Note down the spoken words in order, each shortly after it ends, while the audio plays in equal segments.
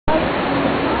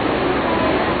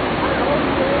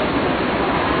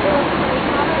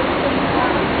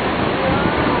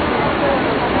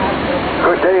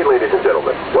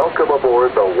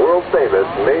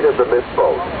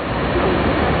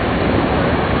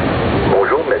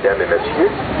mesdames et messieurs.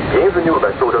 Bienvenue au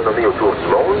bateau renommé autour du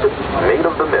monde, Made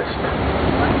of the Mist.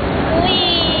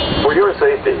 For your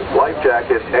safety, life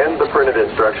jackets and the printed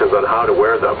instructions on how to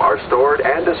wear them are stored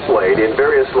and displayed in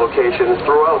various locations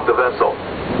throughout the vessel.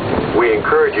 We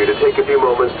encourage you to take a few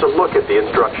moments to look at the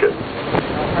instructions.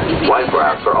 Life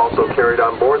rafts are also carried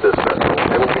on board this vessel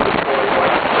and will be deployed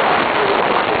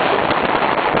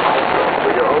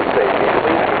for your own safety.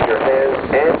 Please keep your hands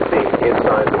and feet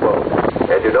inside the boat,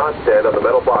 and do not stand on the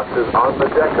metal boxes on the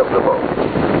deck of the boat.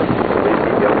 Please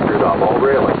keep youngsters off all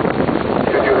railings.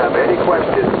 Should you have any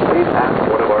questions, please ask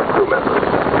one of our crew members.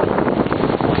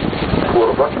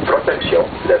 Pour votre protection,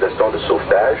 la veston de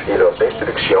sauvetage et leurs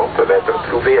instructions peuvent être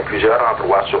trouvées à plusieurs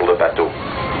endroits sur le bateau.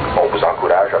 On vous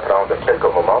encourage à prendre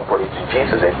quelques moments pour étudier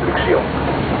ces instructions.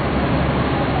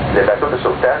 Les bateaux de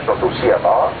sauvetage sont aussi à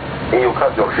bord et au cas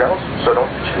d'urgence seront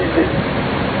utilisés.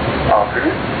 En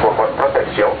plus, pour votre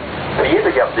protection, priez de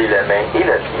garder la main et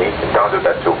la pied dans le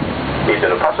bateau et de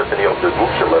ne pas se tenir debout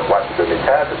sur le boîte de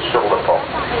métal sur le pont.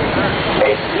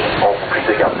 Ainsi, on vous prie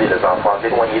de garder les enfants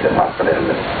éloignés de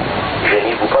passerelles.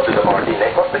 Gênez-vous pas de demander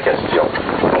n'importe quelle question.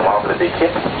 Nos membres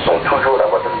d'équipe sont toujours à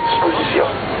votre disposition.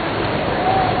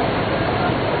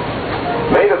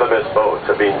 Made of the Mist boats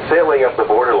have been sailing up the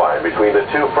borderline between the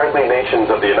two friendly nations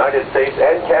of the United States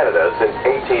and Canada since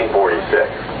 1846.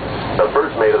 The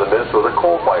first Made of the Mist was a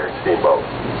coal-fired steamboat.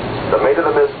 The Made of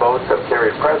the Mist boats have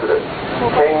carried presidents,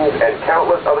 kings, and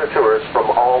countless other tourists from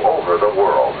all over the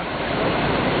world.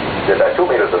 Le bateau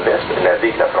Made of the Mist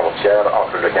navigue la frontière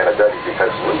entre le Canada et les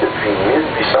États-Unis depuis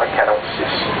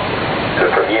 1846.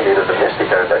 Le premier Made of the Mist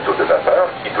était un bateau de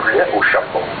vapeur qui brûlait au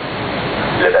charbon.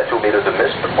 Les bateaux Made of the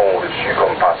Mist ont reçu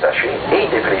comme passagers et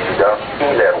des présidents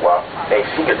et les rois,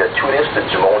 ainsi que des touristes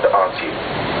du monde entier.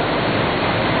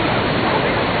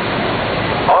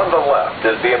 On the left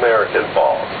is the American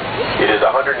Falls. It is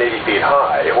 180 feet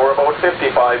high, or about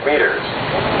 55 meters.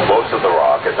 Most of the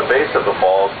rock at the base of the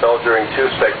falls fell during two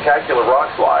spectacular rock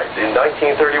slides in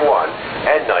 1931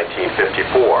 and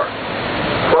 1954.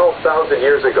 12,000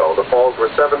 years ago, the falls were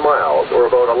 7 miles,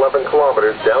 or about 11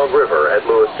 kilometers downriver at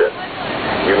Lewiston.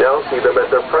 You now see them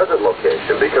at their present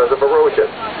location because of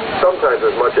erosion, sometimes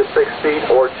as much as 6 feet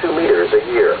or 2 meters a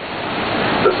year.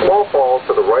 The small falls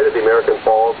to the right of the American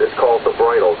Falls is called the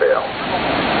Bridal Veil.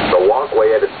 The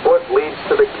walkway at its foot leads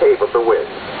to the Cave of the Winds.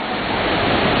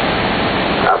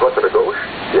 À votre gauche,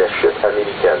 les chutes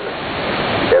américaines.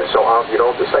 Elles sont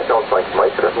environ de 55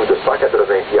 mètres ou de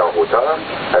 180 pieds en hauteur,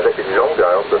 avec une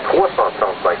longueur de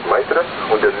 335 mètres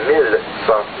ou de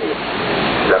 1100 pieds.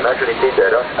 La majorité des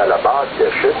roches à la base des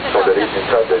chutes sont le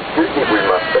résultat de deux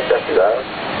éboulements spectaculaires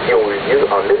qui ont eu lieu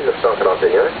en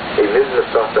 1931 et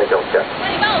 1954.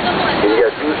 Il y a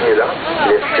 12 000 ans,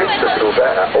 les chutes se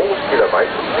trouvaient à 11 km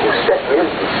ou 7 000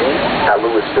 d'ici à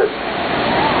Lewiston.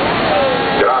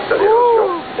 Grâce à l'érosion,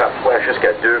 parfois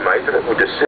jusqu'à 2 mètres ou de 6